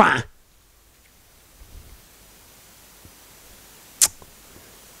 Fa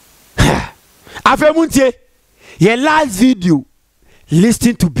Afemuntie, your last video,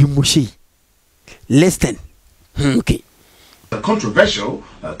 listen to Bimoshe. Listen. Okay. A controversial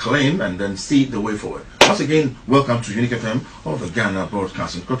claim and then see the way forward. Once again, welcome to Unique FM of the Ghana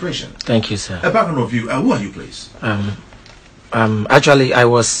Broadcasting Corporation. Thank you, sir. A background of you. Who are you, please? Actually, I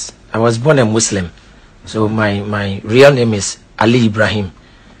was born a Muslim, so my real name is Ali Ibrahim.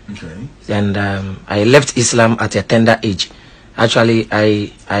 Okay. And I left Islam at a tender age. Actually,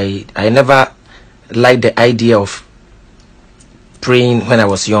 I never liked the idea of praying when I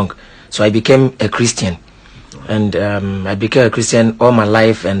was young, so I became a Christian. And I became a Christian all my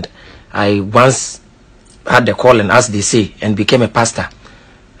life, and I once had the calling, as they say, and became a pastor.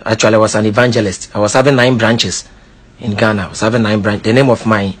 Actually, I was an evangelist. I was having 9 branches in Ghana. I was having 9 branches. The name of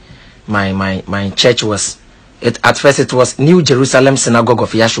my church was, at first it was New Jerusalem Synagogue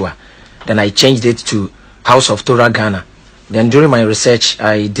of Yeshua. Then I changed it to House of Torah Ghana. Then during my research,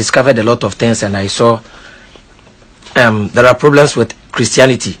 I discovered a lot of things, and I saw there are problems with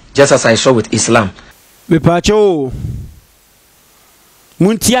Christianity, just as I saw with Islam. Me pacho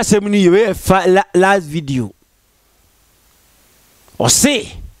muntia semuni yewe last video o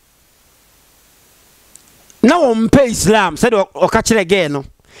say na o mpe Islam said o ka kire ge no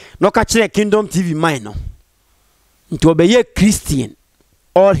no ka kire Kingdom TV mine no nti obeye Christian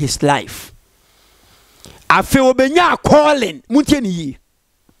all his life afi obenya calling muntie ni yi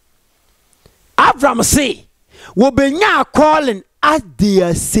Avraham say obenya calling as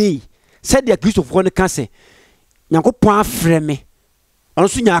they say said the Christ of one can say Nyankopon afre me ono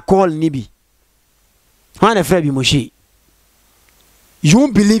so nya call ni bi han afre bi Moshe. You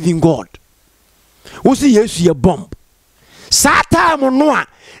won't believe in God. Who see Yesu ye bomb satan no a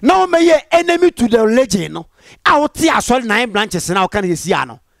na o meye enemy to the religion no a wo ti asol 9 branches na o kan yesi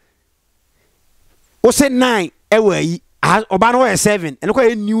ano o say 9 e wa yi oba no 7 and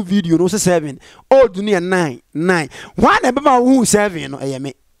ko new video no say 7 old ni 9 one e be ma who 7 no e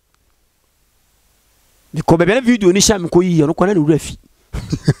me because bebe video ni sham ko yi no ko na wura fi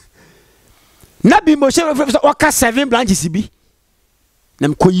na bi Moshe o ka 7 branches bi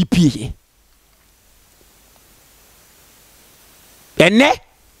na ko yi pie ene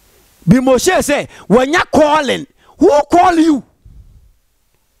bi Moshe say when you calling who call you,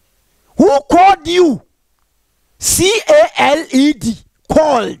 who called you? CALED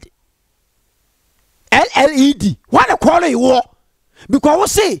called LLED what a call you war because we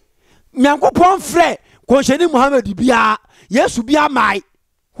say Nyankopon frɛ Konsheni Muhammad bia Yesu bia mai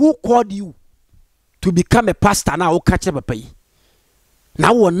who called you to become a pastor now catch up pay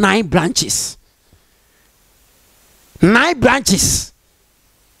now 9 branches 9 branches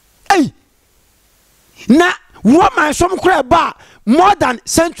hey na woman some cry ba more than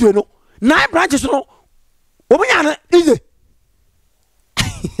century no 9 branches no obunya easy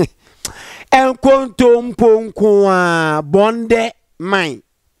enkontomponko bonde mine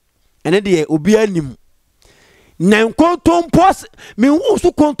ene de obi anim na enkontompo me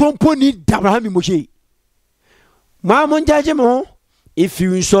wusu kontompo ni Abraham moche ma mon judge me if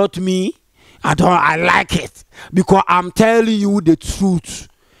you insult me I like it because I'm telling you the truth.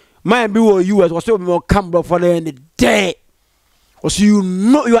 My be what you was so more come for the end of the day. So you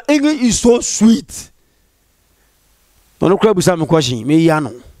know your English is so sweet. No crab with some question. Me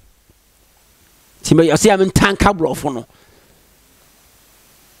yano. See you see I'm in tanka bro for no.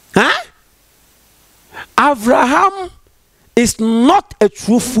 Huh? Avraham is not a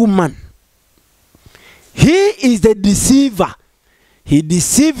truthful man. He is the deceiver. He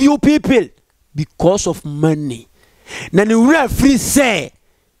deceive you people because of money. Now the real free say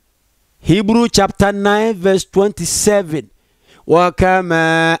Hebrew chapter 9 verse 27.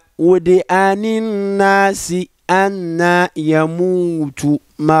 Wakama udi anin nasi anna yamutu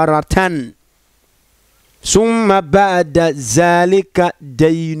maratan. Summa ba'da zalika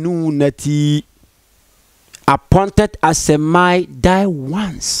daynunati. Appointed as a might die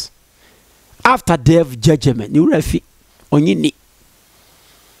once. After death judgment. You refi onyini.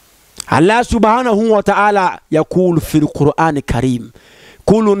 Allah subhanahu wa ta'ala يقول في القرآن الكريم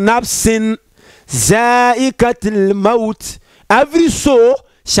كل نفس ذائقة الموت every soul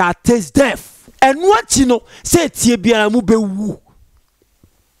shall taste death and what you know say tiebia mubewu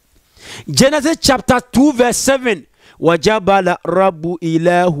Genesis chapter 2 verse 7 وجبل رب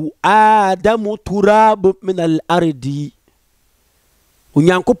إله آدم تراب من الأرض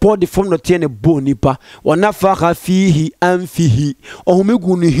Unyankopon de form no tie ne bo nipa wanafakha fihi anfihi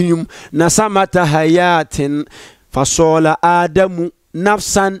ohumegu no hinum na samata hayatin fasola adamu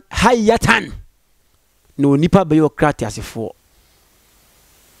nafsan hayatan no nipa be yokrati asefo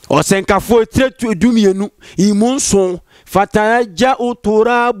osenkafo tretu edumienu imunson fataja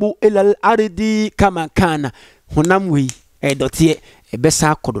uturabu ila al-ardi kama kana honamwi edotie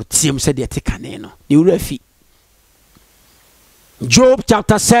ebesa kodotiem se de tekane no ni urafi Job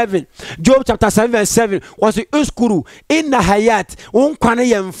chapter 7 verse 7 was the uskuru in the hayat unkwane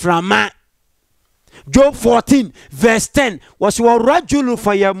yemframa. Job 14 verse 10 was wa rajulu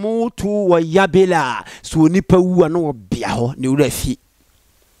fayamutu wa yabila so nipa wu ano bia ho ne urafi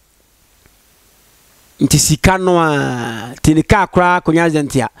nti sika no a tinika akra konya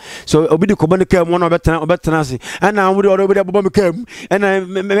zentia so obi de kobo ne kam no obetena se ana obi de bobo me kam ana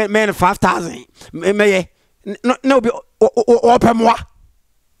men 5000 meye no obi open moi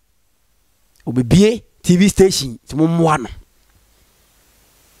obibie TV station timomwa no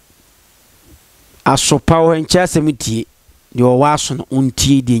asopa wo encha semitie de o waso no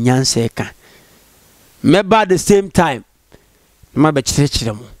untie de nyanse ka meba the same time ma be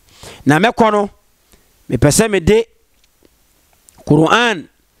kire mo na mekono me pese me de Quran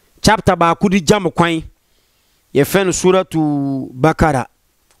chapter ba kudi jam kwan ye fen suratu Bakara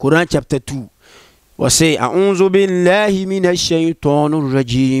Quran chapter 2 وسي أعوذ بالله من الشيطان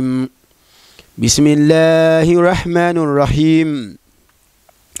الرجيم بسم الله الرحمن الرحيم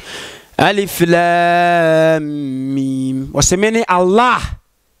ألف لام ميم وسمني الله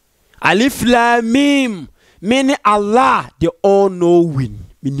ألف لام ميم مني الله the all knowing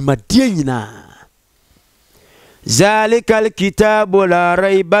من مدينة ذلك الكتاب لا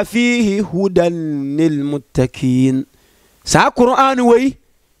ريب فيه هدى للمتقين سا قرآن وي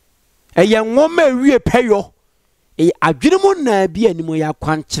eya ngoma wie peyo adwinemu na bia animu ya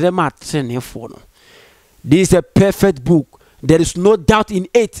kwankyere matrenefo no. This is a perfect book, there is no doubt in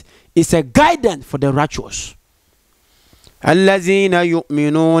it. It's a guidance for the righteous. Allazina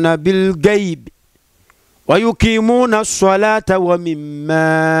yu'minuna bil ghaib wa yuqimuna as-salata wa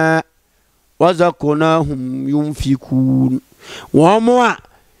mimma razaqnahum yunfikun. Wa mo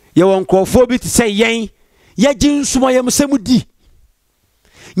ye won krofo bi te say yen ye ginsuma ye msemudi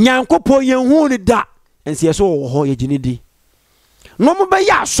Nyankopon yen hu ne da ense yeso wo ho ye gini di no mo be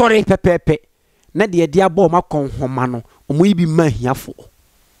ya sore pepepe na de de aba o makon homa no o mo ibi mahiafo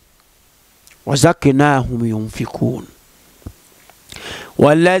wazaknahum yunfikun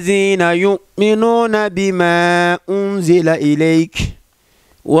wallazina yu'minuna bima unzila ilayk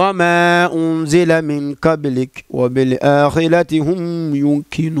wama unzila min qablik wa bil akhirati hum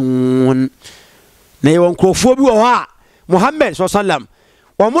yuqinun na yɛwɔ nkurɔfoɔ bi wɔ hɔ a Muhammad sallam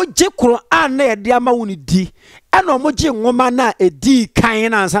wɔn gye Quran na yɛde ama wɔn di ɛna wɔn gye nwoma na edi kan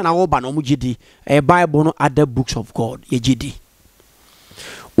na ansa na wɔba na wɔn gye di Bible no other books of God yɛgye di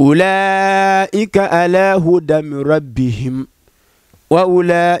ulaika ala huda min rabbihim wa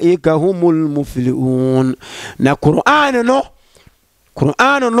ulaika humul muflihun na Quran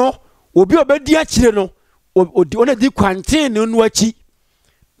no obi obedi akyire no ona di kwanten no akyi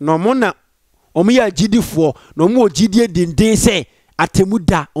no mo na omo ya gidifo no mo ogidie dindin se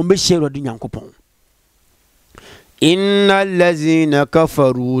atemuda omo hyero de Nyankopɔn innal ladzina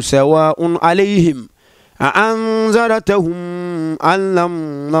kafaru sawa'un alayhim anzartahum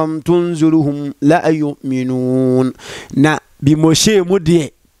lam tunziruhum la yu'minun na bi moshe mu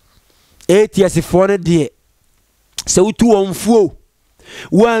de etiasifo ne de se utu wonfuo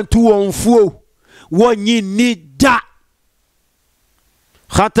wantu wonfuo wonyi ni da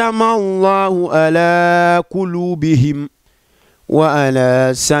khatama Allahu ala qulubihim wa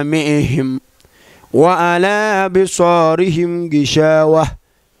ala sam'ihim wa ala bisarihim gishawa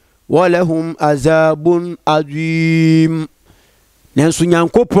wa lahum azabun azim nanso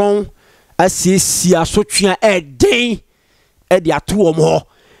Nyankopɔn asiesie asotwea ɛden ɛde ato wɔn hɔ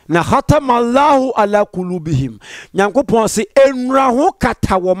na khatama Allahu ala qulubihim Nyankopɔn se enura ho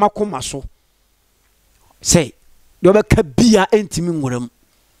kata wɔn makoma so say do be kabia entimi nguram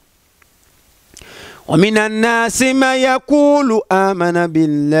wa minan nasi ma yaqulu amana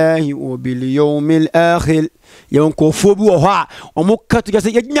billahi wa bil yawmil akhir yankofo bi wo ha omo katu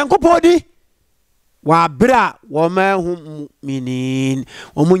gese Nyankopɔn di wa bra wa ma hum mu'minin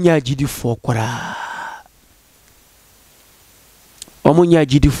omo nya jidi fo kora omo nya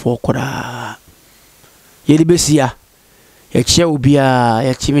jidi fo kora yeli besia ya chia ubia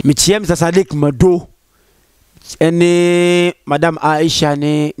ya chi mi chia msasadik mado ene madam Aisha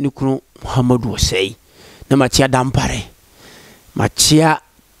ne nukunu Muhammadu wasai na machia dampare machia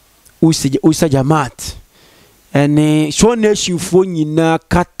usa jamaat ene so nation fo nyina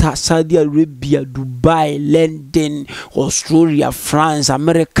kata Saudi Arabia Dubai London Australia France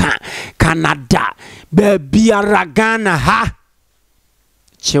America Canada bebia Ghana ha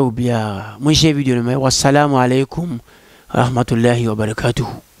chewbia mun she video ne wassalamu alaikum rahmatullahi wa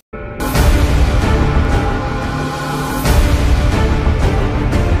barakatuh.